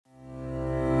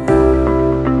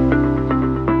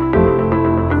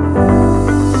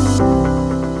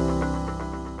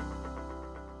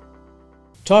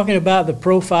Talking about the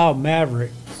profile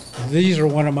Maverick, these are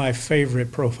one of my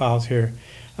favorite profiles here.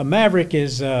 A Maverick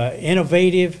is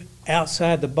innovative,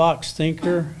 outside-the-box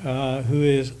thinker who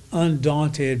is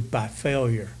undaunted by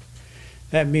failure.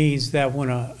 That means that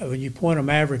when you point a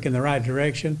Maverick in the right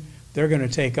direction, they're going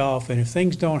to take off. And if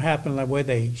things don't happen the way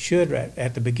they should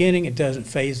at the beginning, it doesn't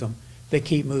faze them. They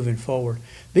keep moving forward.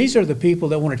 These are the people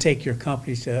that want to take your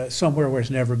company to somewhere where it's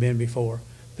never been before.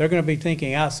 They're going to be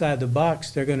thinking outside the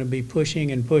box. They're going to be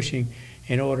pushing and pushing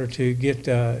in order to get,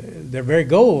 they're very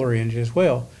goal-oriented as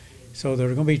well. So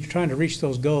they're going to be trying to reach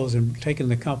those goals and taking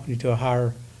the company to a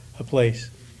higher place.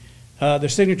 Their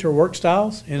signature work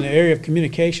styles in the area of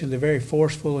communication, they're very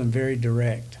forceful and very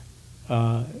direct.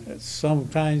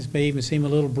 Sometimes may even seem a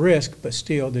little brisk, but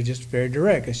still they're just very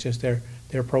direct. It's just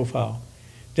their profile.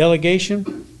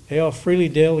 Delegation, they'll freely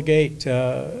delegate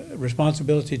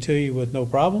responsibility to you with no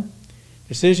problem.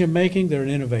 Decision making, they're an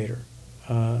innovator.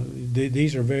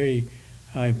 These are very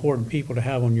important people to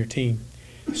have on your team.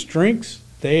 Strengths,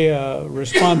 they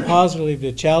respond positively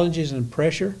to challenges and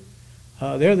pressure.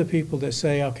 They're the people that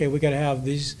say, okay, we got to have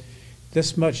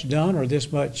this much done or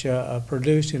this much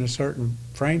produced in a certain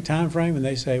time frame, and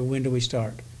they say, when do we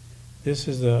start? This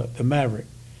is the Maverick.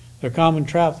 Their common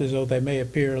trait is, though they may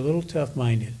appear a little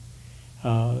tough-minded.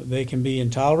 They can be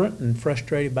intolerant and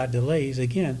frustrated by delays.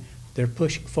 Again, they're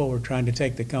pushing forward, trying to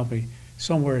take the company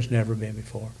somewhere it's never been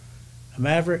before. A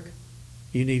Maverick,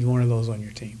 you need one of those on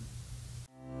your team.